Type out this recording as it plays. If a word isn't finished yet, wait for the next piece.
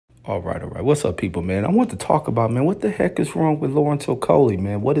All right. What's up, people, man? I want to talk about, man, what the heck is wrong with Lawrence Okolie,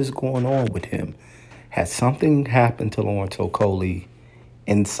 man? What is going on with him? Has something happened to Lawrence Okolie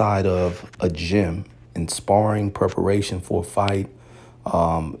inside of a gym in sparring preparation for a fight?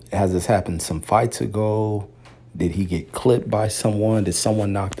 Has this happened some fights ago? Did he get clipped by someone? Did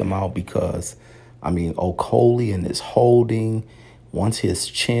someone knock him out? Because, I mean, Okolie and his holding, once his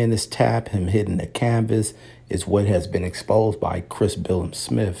chin is tapped, him hitting the canvas, is what has been exposed by Chris Billum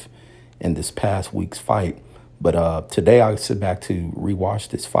Smith in this past week's fight. But today I sit back to rewatch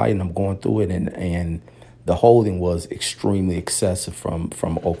this fight, and I'm going through it, and the holding was extremely excessive from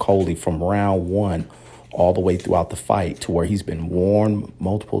Okolie from round one all the way throughout the fight, to where he's been warned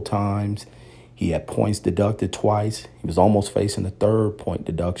multiple times. He had points deducted twice. He was almost facing a third point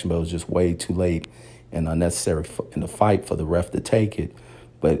deduction, but it was just way too late and unnecessary in the fight for the ref to take it.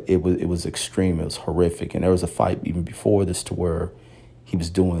 But it was extreme. It was horrific. And there was a fight even before this to where he was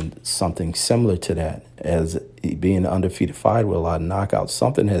doing something similar to that, as being an undefeated fighter with a lot of knockouts.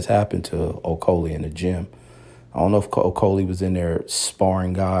 Something has happened to Okolie in the gym. I don't know if Okolie was in there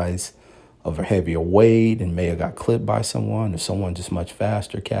sparring guys of a heavier weight and may have got clipped by someone, or someone just much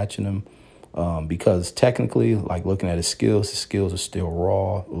faster catching him. Because technically, like looking at his skills are still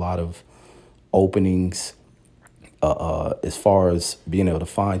raw. A lot of openings as far as being able to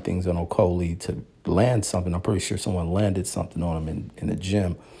find things on Okolie to land something. I'm pretty sure someone landed something on him in the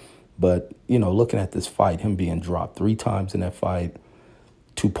gym. But, you know, looking at this fight, him being dropped 3 times in that fight,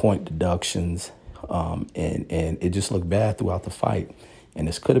 2-point deductions, and it just looked bad throughout the fight. And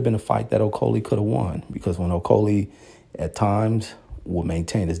this could have been a fight that Okolie could have won, because when Okolie at times would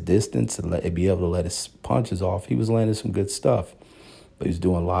maintain his distance and be able to let his punches off, he was landing some good stuff. But he was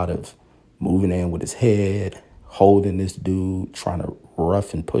doing a lot of moving in with his head, holding this dude, trying to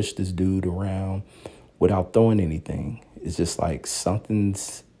rough and push this dude around without throwing anything. It's just like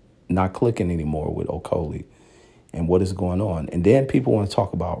something's not clicking anymore with Okolie and what is going on. And then people want to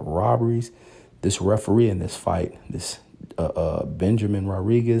talk about robberies. This referee in this fight, this Benjamin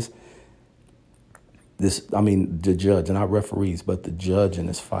Rodriguez, the judge, not referees, but the judge in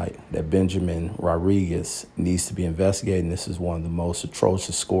this fight, that Benjamin Rodriguez, needs to be investigated. This is one of the most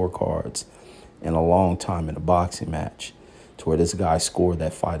atrocious scorecards in a long time in a boxing match, to where this guy scored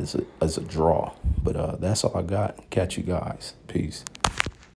that fight as a draw. But that's all I got. Catch you guys. Peace.